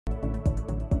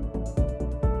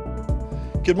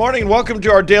Good morning and welcome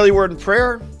to our daily word and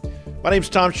prayer. My name is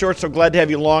Tom Short, so glad to have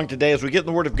you along today as we get in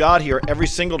the Word of God here every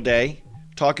single day,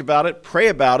 talk about it, pray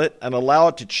about it, and allow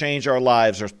it to change our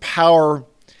lives. There's power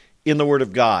in the Word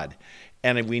of God,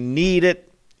 and if we need it,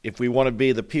 if we want to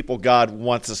be the people God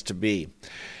wants us to be.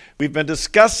 We've been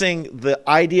discussing the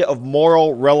idea of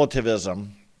moral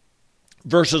relativism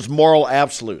versus moral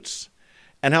absolutes,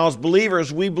 and how as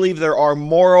believers we believe there are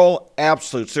moral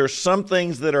absolutes. There are some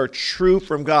things that are true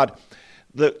from God.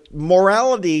 The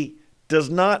morality it's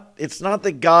not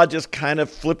that God just kind of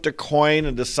flipped a coin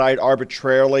and decided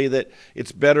arbitrarily that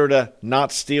it's better to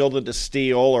not steal than to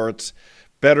steal, or it's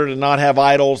better to not have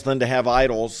idols than to have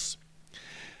idols.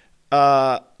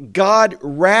 God,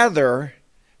 rather,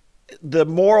 the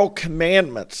moral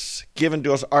commandments given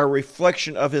to us are a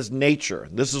reflection of his nature.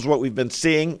 This is what we've been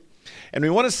seeing, and we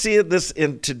want to see this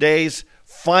in today's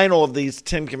final of these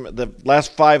the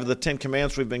last 5 of the 10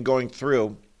 commandments we've been going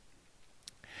through.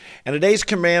 And today's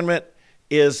commandment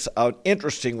is an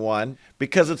interesting one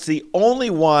because it's the only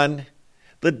one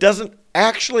that doesn't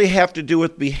actually have to do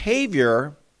with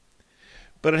behavior,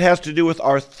 but it has to do with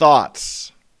our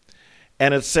thoughts.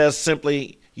 And it says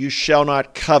simply, you shall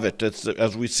not covet. It's,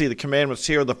 as we see the commandments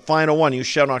here, the final one, you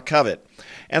shall not covet.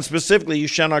 And specifically, you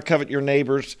shall not covet your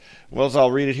neighbor's, well, as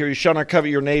I'll read it here, you shall not covet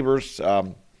your neighbor's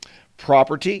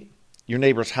property, your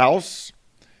neighbor's house,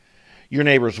 your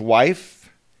neighbor's wife,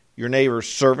 your neighbor's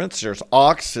servants, there's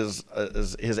ox,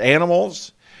 his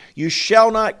animals. You shall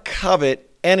not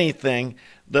covet anything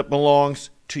that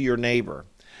belongs to your neighbor.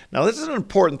 Now, this is an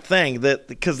important thing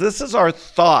because this is our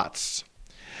thoughts.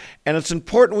 And it's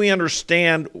important we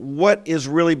understand what is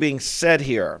really being said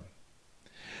here.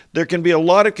 There can be a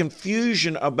lot of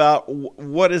confusion about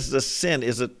what is the sin.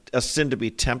 Is it a sin to be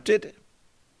tempted?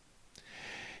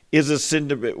 Is it a sin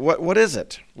to be, what is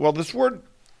it? Well, this word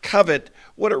covet,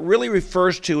 what it really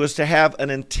refers to is to have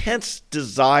an intense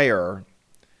desire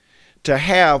to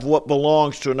have what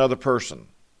belongs to another person.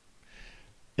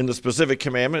 In the specific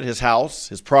commandment, his house,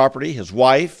 his property, his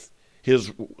wife,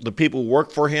 the people who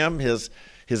work for him, his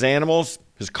animals,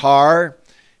 his car,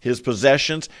 his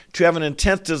possessions, to have an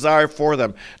intense desire for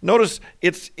them. Notice,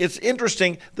 it's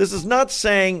interesting, this is not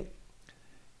saying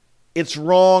it's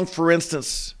wrong, for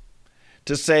instance,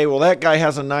 to say, well, that guy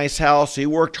has a nice house, he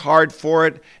worked hard for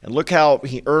it, and look how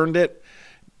he earned it.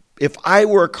 If I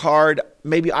work hard,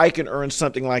 maybe I can earn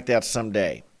something like that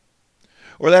someday.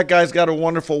 Or that guy's got a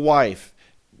wonderful wife.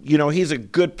 You know, he's a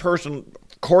good person.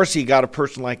 Of course he got a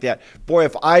person like that. Boy,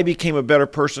 if I became a better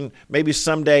person, maybe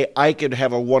someday I could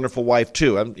have a wonderful wife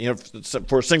too.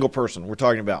 For a single person we're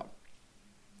talking about.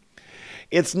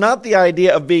 It's not the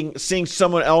idea of seeing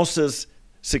someone else's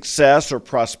success or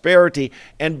prosperity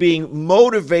and being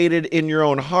motivated in your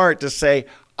own heart to say,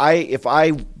 if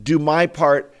I do my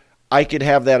part, I could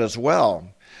have that as well.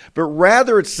 But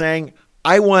rather it's saying,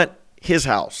 I want his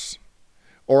house,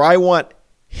 or I want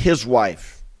his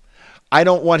wife. I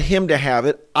don't want him to have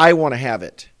it, I want to have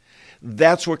it.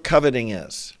 That's what coveting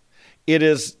is. It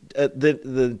is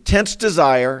the intense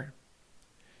desire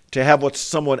to have what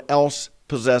someone else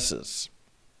possesses.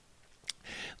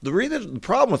 The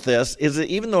problem with this is that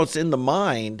even though it's in the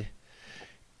mind,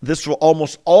 this will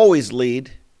almost always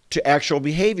lead to actual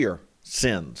behavior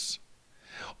sins.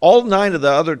 All 9 of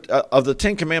the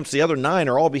 10 commandments, the other 9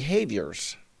 are all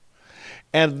behaviors,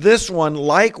 and this one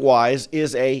likewise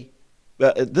is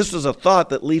this is a thought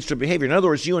that leads to behavior. In other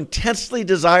words, you intensely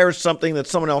desire something that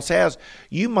someone else has.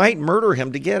 You might murder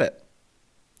him to get it.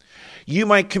 You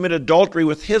might commit adultery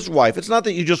with his wife. It's not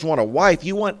that you just want a wife;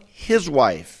 you want his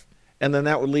wife. And then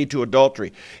that would lead to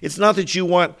adultery. It's not that you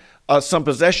want some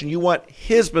possession. You want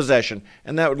his possession,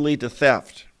 and that would lead to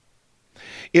theft.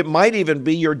 It might even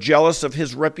be you're jealous of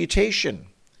his reputation.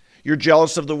 You're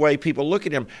jealous of the way people look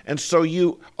at him. And so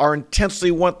you are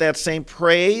intensely want that same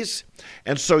praise.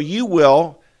 And so you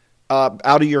will, out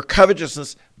of your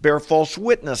covetousness, bear false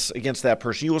witness against that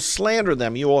person. You will slander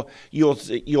them. You'll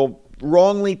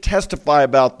wrongly testify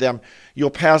about them.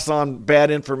 You'll pass on bad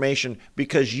information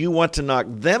because you want to knock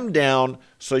them down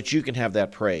so that you can have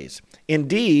that praise.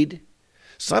 Indeed,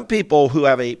 some people who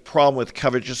have a problem with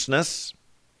covetousness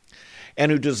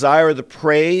and who desire the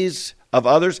praise of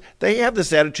others, they have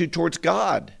this attitude towards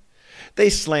God.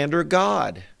 They slander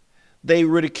God. They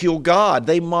ridicule God.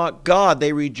 They mock God.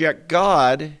 They reject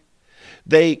God.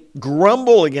 They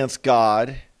grumble against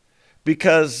God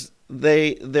because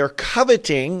they're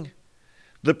coveting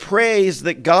the praise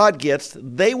that God gets.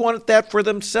 They want that for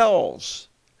themselves.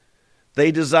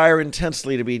 They desire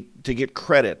intensely to get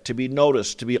credit, to be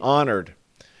noticed, to be honored.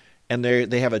 And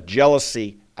they have a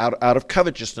jealousy out of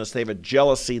covetousness. They have a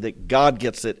jealousy that God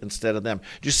gets it instead of them.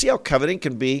 Do you see how coveting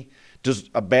can be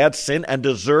a bad sin and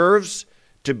deserves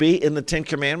to be in the Ten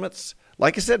Commandments?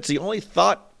 Like I said, it's the only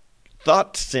thought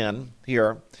sin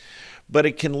here, but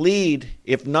it can lead,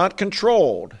 if not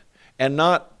controlled and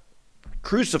not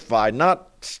crucified, not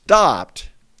stopped,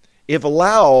 if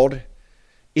allowed,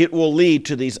 it will lead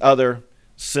to these other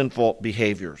sinful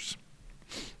behaviors.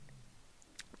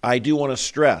 I do want to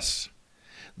stress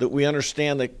that we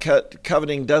understand that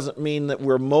coveting doesn't mean that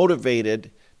we're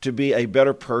motivated to be a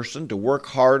better person, to work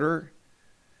harder,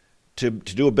 to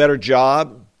do a better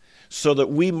job, so that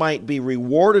we might be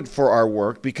rewarded for our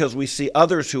work because we see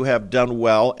others who have done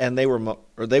well and they were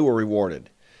rewarded.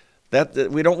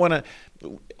 That we don't want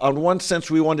to, on one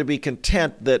sense, we want to be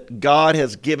content that God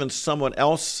has given someone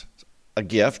else a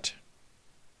gift,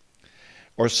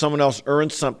 or someone else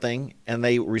earned something and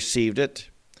they received it.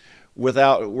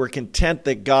 We're content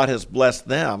that God has blessed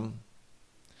them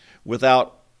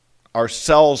without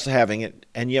ourselves having it,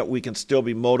 and yet we can still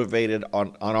be motivated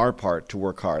on our part to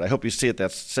work hard. I hope you see what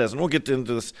that says, and we'll get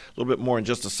into this a little bit more in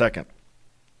just a second.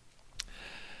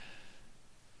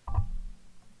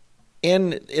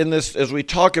 In this, as we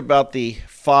talk about the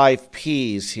 5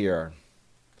 P's here,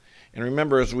 and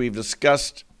remember, as we've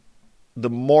discussed the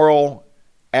moral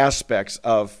aspects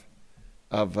of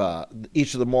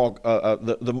each of the moral,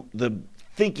 the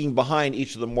thinking behind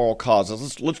each of the moral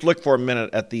causes. Let's look for a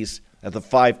minute at the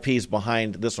 5 P's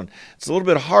behind this one. It's a little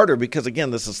bit harder because,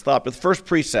 again, this is thought. But the first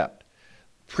precept.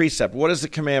 What is the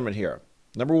commandment here?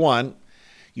 Number 1,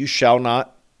 you shall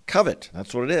not covet.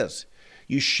 That's what it is.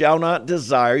 You shall not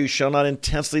desire, you shall not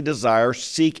intensely desire,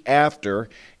 seek after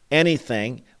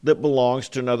anything that belongs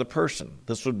to another person.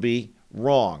 This would be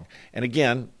wrong. And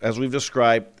again, as we've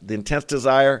described, the intense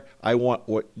desire, I want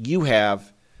what you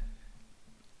have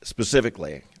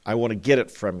specifically. I want to get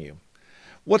it from you.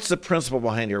 What's the principle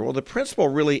behind here? Well, the principle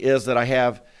really is that I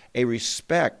have a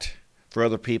respect for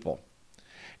other people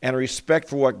and a respect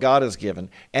for what God has given.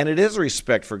 And it is a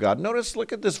respect for God. Notice,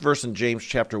 look at this verse in James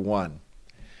chapter 1.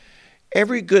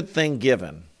 Every good thing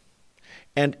given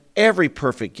and every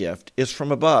perfect gift is from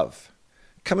above,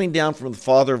 coming down from the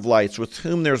Father of lights, with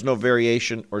whom there is no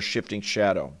variation or shifting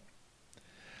shadow.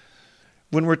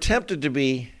 When we're tempted to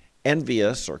be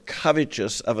envious or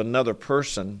covetous of another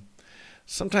person,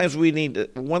 sometimes we need,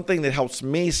 one thing that helps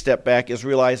me step back is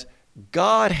realize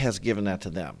God has given that to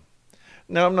them.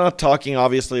 Now, I'm not talking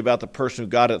obviously about the person who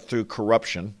got it through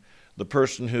corruption, the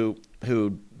person who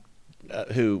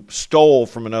stole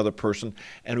from another person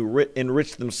and who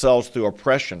enriched themselves through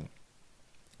oppression.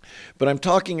 But I'm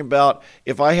talking about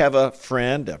if I have a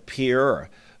friend, a peer, or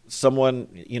someone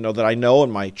that I know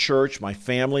in my church, my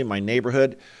family, my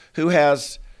neighborhood, who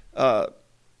has,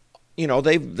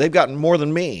 they've gotten more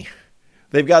than me.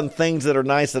 They've gotten things that are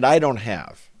nice that I don't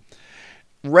have.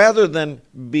 Rather than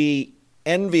be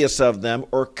envious of them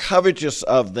or covetous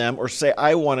of them or say,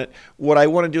 I want it, what I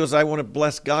want to do is I want to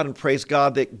bless God and praise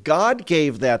God that God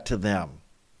gave that to them.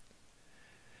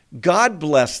 God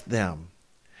blessed them.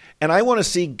 And I want to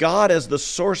see God as the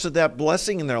source of that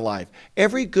blessing in their life.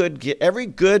 Every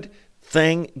good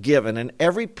thing given and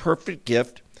every perfect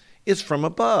gift is from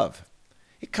above.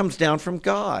 It comes down from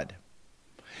God.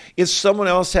 If someone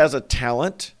else has a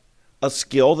talent, a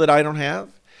skill that I don't have,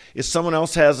 if someone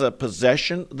else has a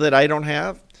possession that I don't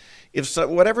have,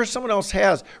 whatever someone else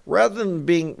has, rather than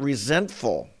being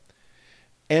resentful,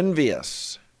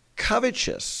 envious,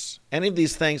 covetous, any of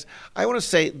these things, I want to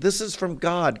say this is from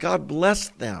God. God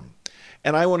blessed them.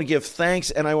 And I want to give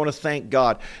thanks and I want to thank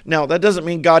God. Now, that doesn't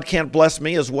mean God can't bless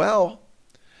me as well.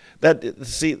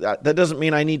 That doesn't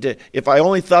mean I need to, if I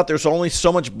only thought there's only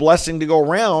so much blessing to go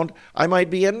around, I might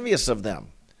be envious of them.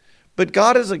 But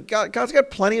God's got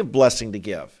plenty of blessing to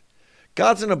give.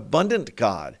 God's an abundant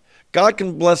God. God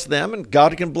can bless them and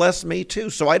God can bless me too.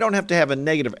 So I don't have to have a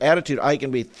negative attitude. I can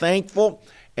be thankful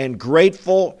and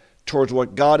grateful towards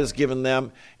what God has given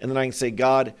them. And then I can say,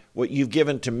 God, what you've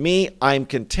given to me, I'm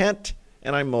content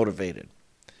and I'm motivated.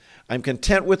 I'm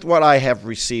content with what I have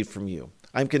received from you.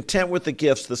 I'm content with the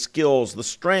gifts, the skills, the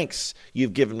strengths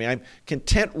you've given me. I'm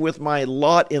content with my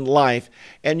lot in life.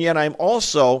 And yet I'm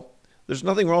also, there's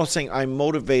nothing wrong with saying I'm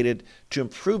motivated to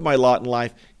improve my lot in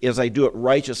life as I do it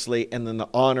righteously and then the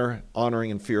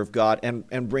honoring and fear of God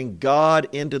and bring God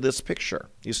into this picture.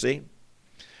 You see?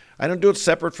 I don't do it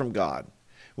separate from God.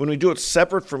 When we do it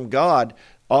separate from God,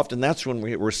 often that's when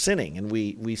we're sinning and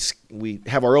we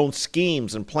have our own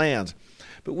schemes and plans.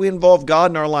 But we involve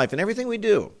God in our life and everything we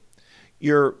do.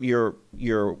 Your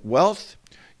wealth,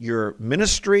 your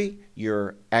ministry,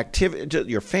 your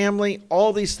activity, your family,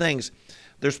 all these things,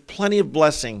 there's plenty of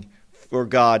blessing for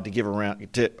God to give around,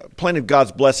 plenty of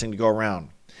God's blessing to go around.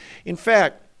 In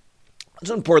fact, It's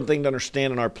an important thing to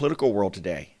understand in our political world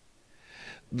today.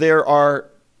 There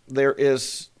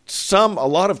is a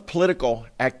lot of political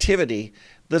activity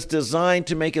that's designed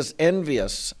to make us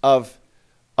envious of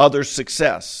others'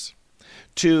 success,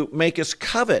 to make us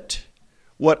covet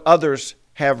what others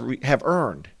have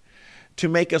earned, to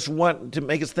make us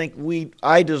think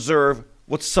I deserve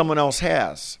what someone else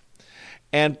has.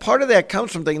 And part of that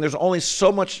comes from thinking there's only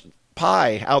so much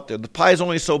pie out there. The pie is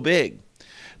only so big.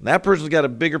 And that person's got a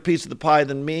bigger piece of the pie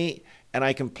than me, and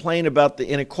I complain about the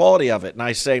inequality of it. And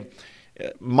I say,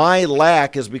 my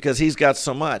lack is because he's got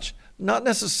so much. Not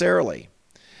necessarily.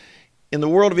 In the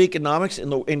world of economics,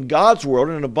 in God's world,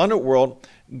 in an abundant world,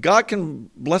 God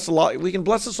can bless a lot. We can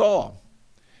bless us all.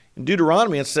 In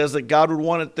Deuteronomy, it says that God would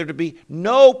want there to be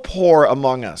no poor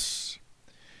among us.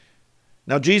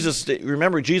 Now,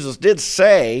 remember, Jesus did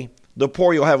say, the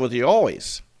poor you'll have with you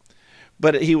always.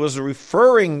 But he was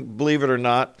referring, believe it or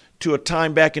not, to a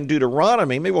time back in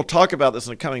Deuteronomy. Maybe we'll talk about this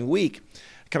in the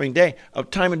coming day, a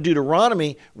time in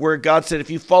Deuteronomy where God said,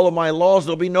 if you follow my laws,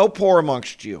 there'll be no poor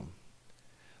amongst you.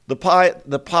 The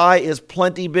pie is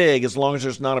plenty big as long as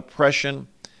there's not oppression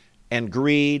and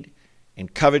greed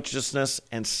and covetousness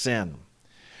and sin.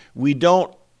 We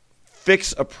don't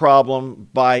fix a problem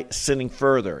by sinning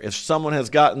further. If someone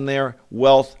has gotten their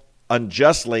wealth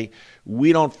unjustly,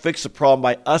 we don't fix a problem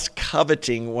by us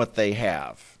coveting what they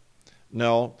have.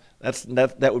 No,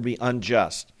 that would be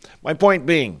unjust. My point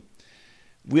being,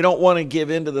 we don't want to give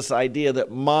in to this idea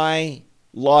that my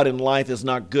lot in life is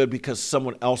not good because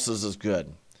someone else's is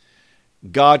good.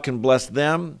 God can bless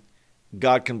them.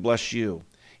 God can bless you.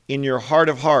 In your heart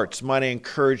of hearts, might I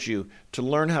encourage you to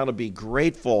learn how to be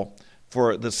grateful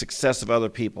for the success of other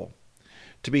people,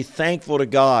 to be thankful to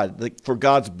God for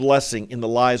God's blessing in the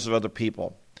lives of other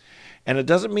people. And it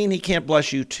doesn't mean he can't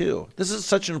bless you too. This is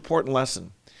such an important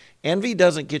lesson. Envy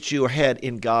doesn't get you ahead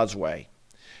in God's way.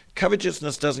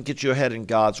 Covetousness doesn't get you ahead in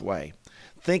God's way.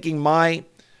 Thinking my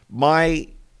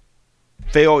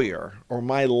failure or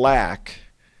my lack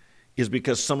is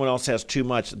because someone else has too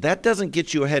much, that doesn't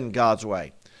get you ahead in God's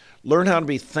way. Learn how to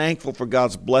be thankful for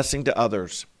God's blessing to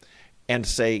others and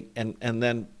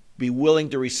then be willing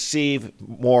to receive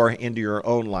more into your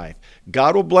own life.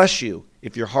 God will bless you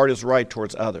if your heart is right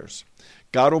towards others.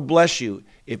 God will bless you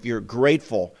if you're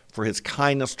grateful for his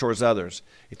kindness towards others.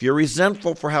 If you're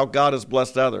resentful for how God has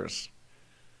blessed others,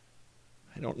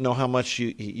 I don't know how much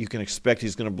you can expect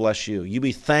he's going to bless you. You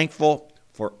be thankful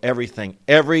for everything,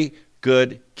 every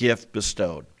good gift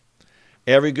bestowed,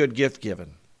 every good gift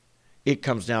given. It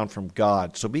comes down from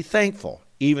God. So be thankful,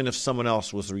 even if someone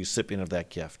else was the recipient of that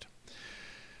gift.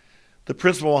 The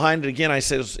principle behind it, again, I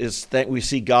said, is that we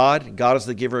see God. God is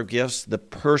the giver of gifts. The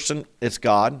person, it's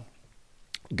God.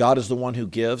 God is the one who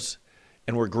gives,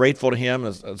 and we're grateful to him,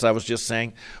 as I was just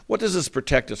saying. What does this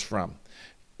protect us from?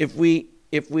 If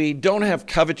we don't have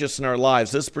covetousness in our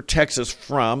lives, this protects us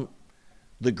from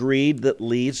the greed that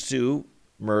leads to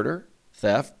murder,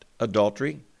 theft,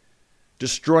 adultery,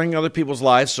 destroying other people's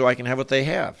lives so I can have what they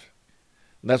have.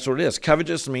 And that's what it is.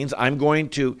 Covetous means I'm going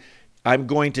to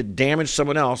damage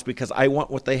someone else because I want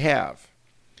what they have.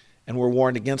 And we're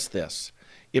warned against this.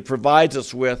 It provides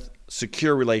us with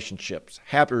secure relationships,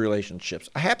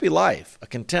 a happy life, a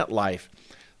content life.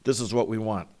 This is what we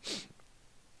want.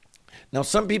 Now,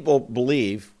 some people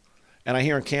believe, and I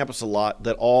hear on campus a lot,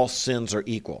 that all sins are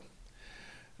equal.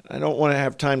 I don't want to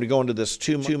have time to go into this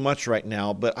too much right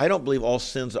now, but I don't believe all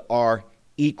sins are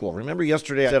equal. Remember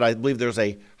yesterday I said I believe there's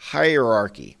a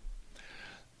hierarchy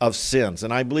of sins,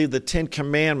 and I believe the Ten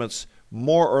Commandments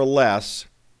more or less,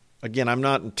 again, I'm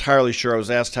not entirely sure. I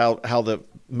was asked how the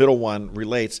middle one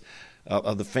relates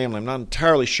of the family. I'm not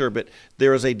entirely sure, but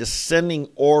there is a descending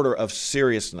order of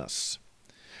seriousness.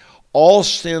 All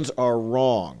sins are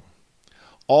wrong.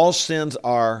 All sins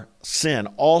are sin.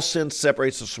 All sin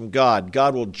separates us from God.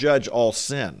 God will judge all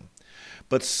sin.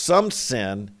 But some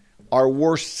sin are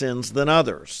worse sins than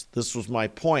others. This was my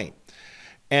point.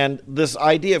 And this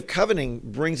idea of coveting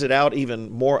brings it out even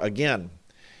more again.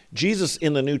 Jesus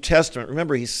in the New Testament,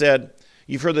 remember he said,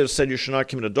 you've heard that it said you should not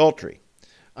commit adultery.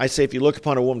 I say if you look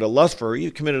upon a woman to lust for her,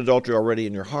 you've committed adultery already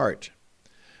in your heart.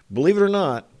 Believe it or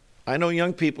not, I know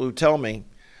young people who tell me,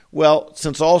 well,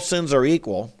 since all sins are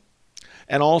equal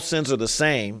and all sins are the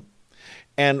same,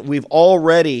 and we've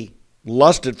already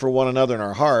lusted for one another in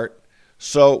our heart,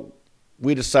 so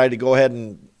we decided to go ahead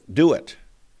and do it.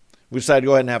 We decided to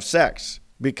go ahead and have sex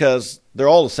because they're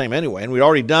all the same anyway, and we'd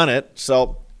already done it,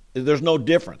 so there's no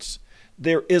difference.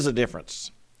 There is a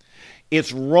difference.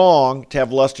 It's wrong to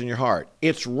have lust in your heart.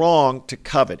 It's wrong to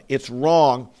covet. It's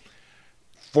wrong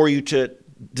for you to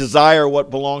desire what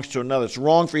belongs to another. It's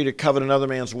wrong for you to covet another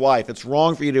man's wife. It's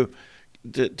wrong for you to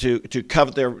to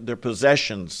covet their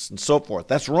possessions and so forth.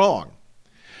 That's wrong.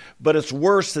 But it's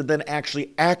worse to then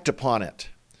actually act upon it,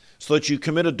 so that you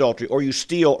commit adultery, or you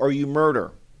steal, or you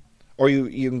murder, or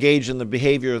you engage in the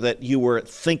behavior that you were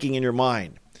thinking in your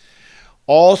mind.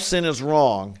 All sin is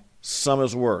wrong, some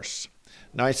is worse.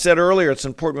 Now, I said earlier, it's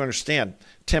important to understand,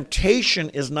 temptation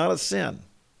is not a sin.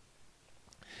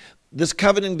 This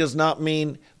coveting does not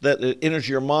mean that it enters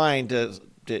your mind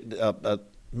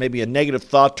maybe a negative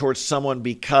thought towards someone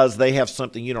because they have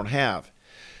something you don't have.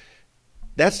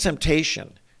 That's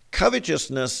temptation.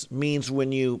 Covetousness means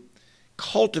when you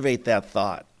cultivate that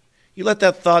thought, you let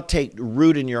that thought take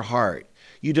root in your heart.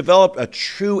 You develop a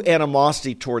true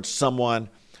animosity towards someone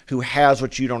who has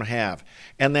what you don't have.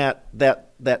 And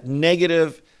that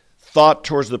negative thought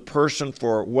towards the person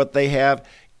for what they have,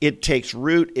 it takes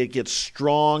root, it gets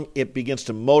strong, it begins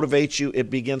to motivate you, it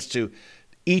begins to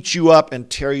eat you up and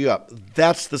tear you up.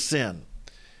 That's the sin.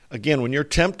 Again, when you're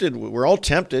tempted, we're all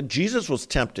tempted. Jesus was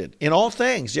tempted in all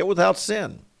things, yet without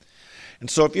sin. And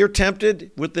so if you're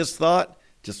tempted with this thought,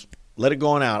 just let it go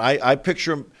on out. I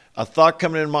picture a thought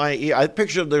coming in my ear. I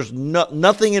picture there's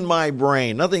nothing in my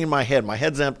brain, nothing in my head. My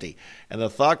head's empty. And the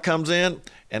thought comes in,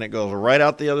 and it goes right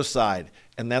out the other side.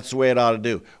 And that's the way it ought to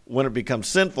do. When it becomes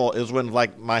sinful is when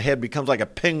like my head becomes like a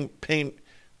ping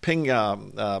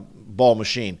ball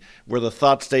machine, where the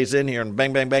thought stays in here and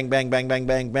bang, bang, bang, bang, bang, bang,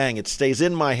 bang, bang. It stays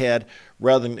in my head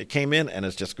rather than it came in, and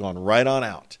it's just going right on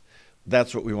out.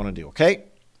 That's what we want to do, okay?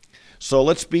 So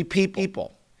let's be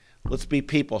people. Let's be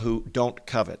people who don't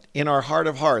covet. In our heart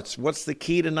of hearts, what's the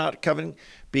key to not coveting?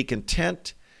 Be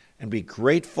content and be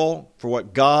grateful for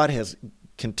what God has,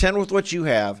 content with what you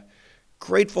have,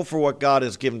 grateful for what God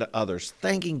has given to others,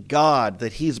 thanking God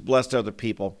that He's blessed other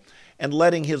people, and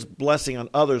letting His blessing on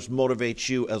others motivate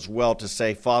you as well to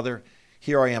say, Father,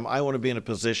 here I am. I want to be in a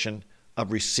position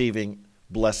of receiving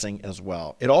blessing as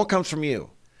well. It all comes from you.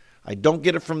 I don't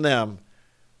get it from them.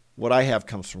 What I have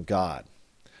comes from God.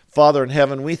 Father in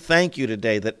heaven, we thank you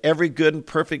today that every good and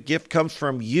perfect gift comes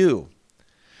from you.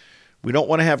 We don't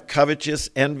want to have covetous,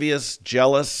 envious,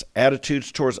 jealous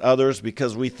attitudes towards others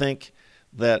because we think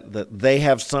that they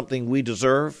have something we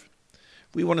deserve.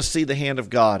 We want to see the hand of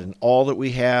God in all that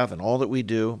we have and all that we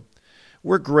do.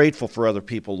 We're grateful for other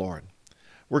people, Lord.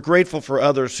 We're grateful for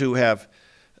others who have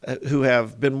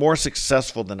been more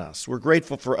successful than us. We're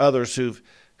grateful for others who've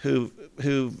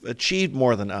achieved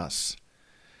more than us.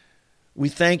 We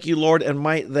thank you, Lord, and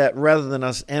might that rather than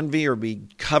us envy or be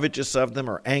covetous of them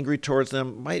or angry towards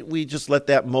them, might we just let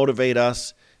that motivate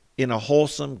us in a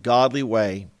wholesome, godly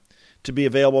way to be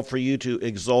available for you to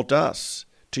exalt us,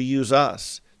 to use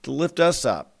us, to lift us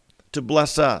up, to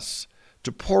bless us,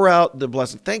 to pour out the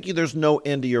blessing. Thank you, there's no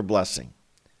end to your blessing.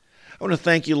 I want to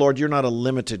thank you, Lord, you're not a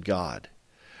limited God.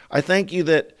 I thank you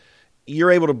that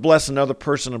you're able to bless another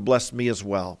person and bless me as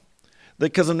well.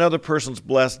 Because another person's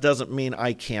blessed doesn't mean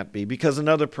I can't be. Because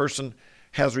another person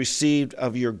has received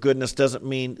of your goodness doesn't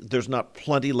mean there's not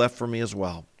plenty left for me as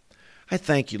well. I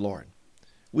thank you, Lord.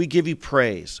 We give you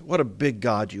praise. What a big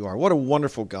God you are. What a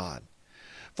wonderful God.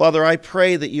 Father, I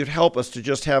pray that you'd help us to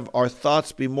just have our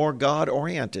thoughts be more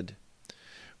God-oriented.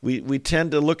 We tend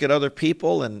to look at other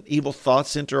people and evil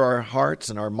thoughts enter our hearts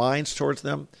and our minds towards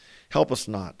them. Help us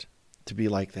not to be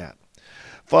like that.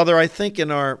 Father, I think in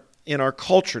our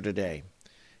culture today,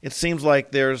 it seems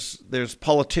like there's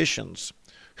politicians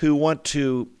who want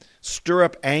to stir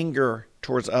up anger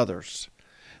towards others.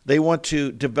 They want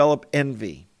to develop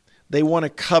envy. They want to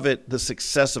covet the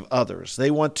success of others. They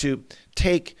want to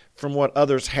take from what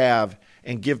others have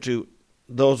and give to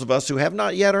those of us who have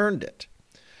not yet earned it.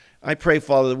 I pray,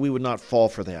 Father, that we would not fall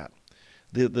for that.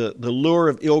 The lure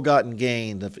of ill-gotten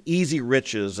gain, of easy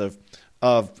riches, of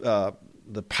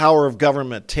the power of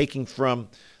government taking from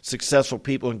successful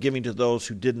people and giving to those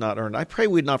who did not earn. I pray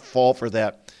we'd not fall for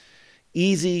that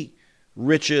easy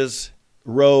riches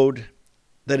road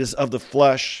that is of the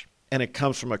flesh, and it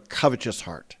comes from a covetous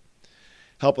heart.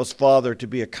 Help us, Father, to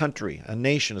be a country, a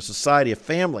nation, a society, a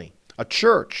family, a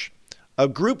church, a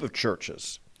group of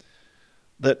churches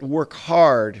that work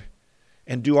hard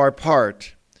and do our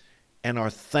part and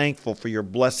are thankful for your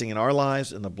blessing in our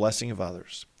lives and the blessing of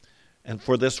others. And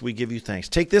for this we give you thanks.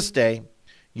 Take this day,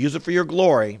 use it for your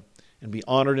glory, and be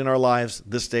honored in our lives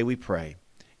this day, we pray.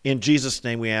 In Jesus'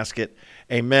 name we ask it.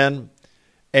 Amen,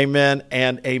 amen,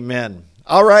 and amen.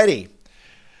 All righty.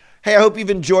 Hey, I hope you've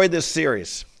enjoyed this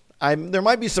series. There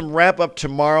might be some wrap-up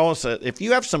tomorrow, so if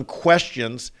you have some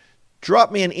questions,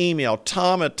 drop me an email,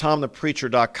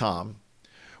 tom@tomthepreacher.com,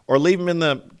 or leave them in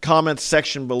the comments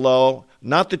section below.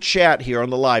 Not the chat here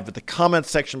on the live, but the comments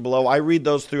section below. I read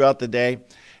those throughout the day,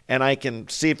 and I can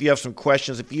see if you have some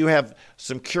questions. If you have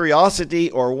some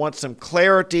curiosity or want some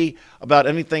clarity about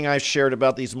anything I've shared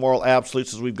about these moral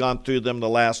absolutes as we've gone through them the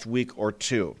last week or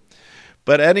two.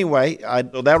 But anyway,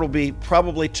 that will be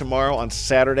probably tomorrow on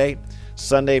Saturday.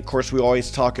 Sunday, of course, we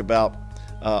always talk about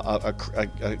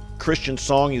a Christian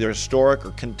song, either historic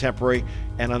or contemporary,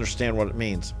 and understand what it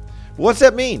means. But what's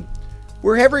that mean?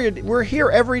 We're here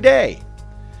every day,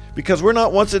 because we're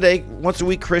not once a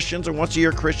week Christians or once a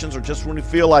year Christians or just when we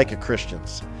feel like it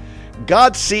Christians.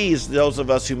 God sees those of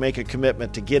us who make a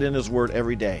commitment to get in His Word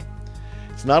every day.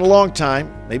 It's not a long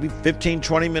time, maybe 15,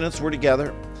 20 minutes we're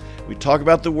together. We talk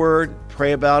about the Word,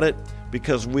 pray about it,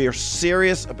 because we are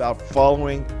serious about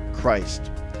following Christ.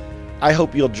 I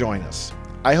hope you'll join us.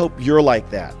 I hope you're like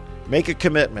that. Make a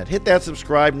commitment. Hit that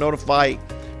subscribe, notify,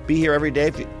 be here every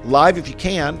day, live if you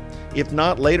can. If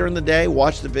not, later in the day,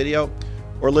 watch the video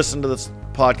or listen to this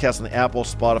podcast on the Apple,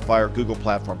 Spotify, or Google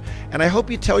platform. And I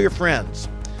hope you tell your friends,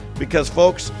 because,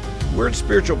 folks, we're in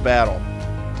spiritual battle.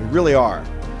 We really are.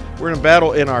 We're in a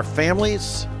battle in our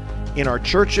families, in our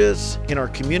churches, in our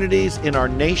communities, in our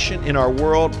nation, in our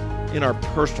world, in our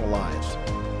personal lives.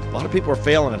 A lot of people are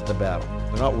failing at the battle.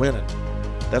 They're not winning.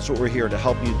 That's what we're here to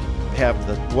help you have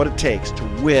what it takes to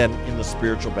win in the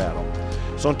spiritual battle.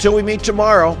 So until we meet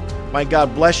tomorrow, may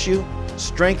God bless you,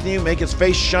 strengthen you, make His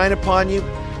face shine upon you,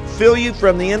 fill you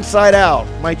from the inside out.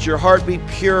 Might your heart be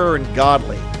pure and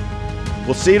godly.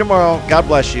 We'll see you tomorrow. God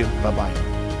bless you. Bye-bye.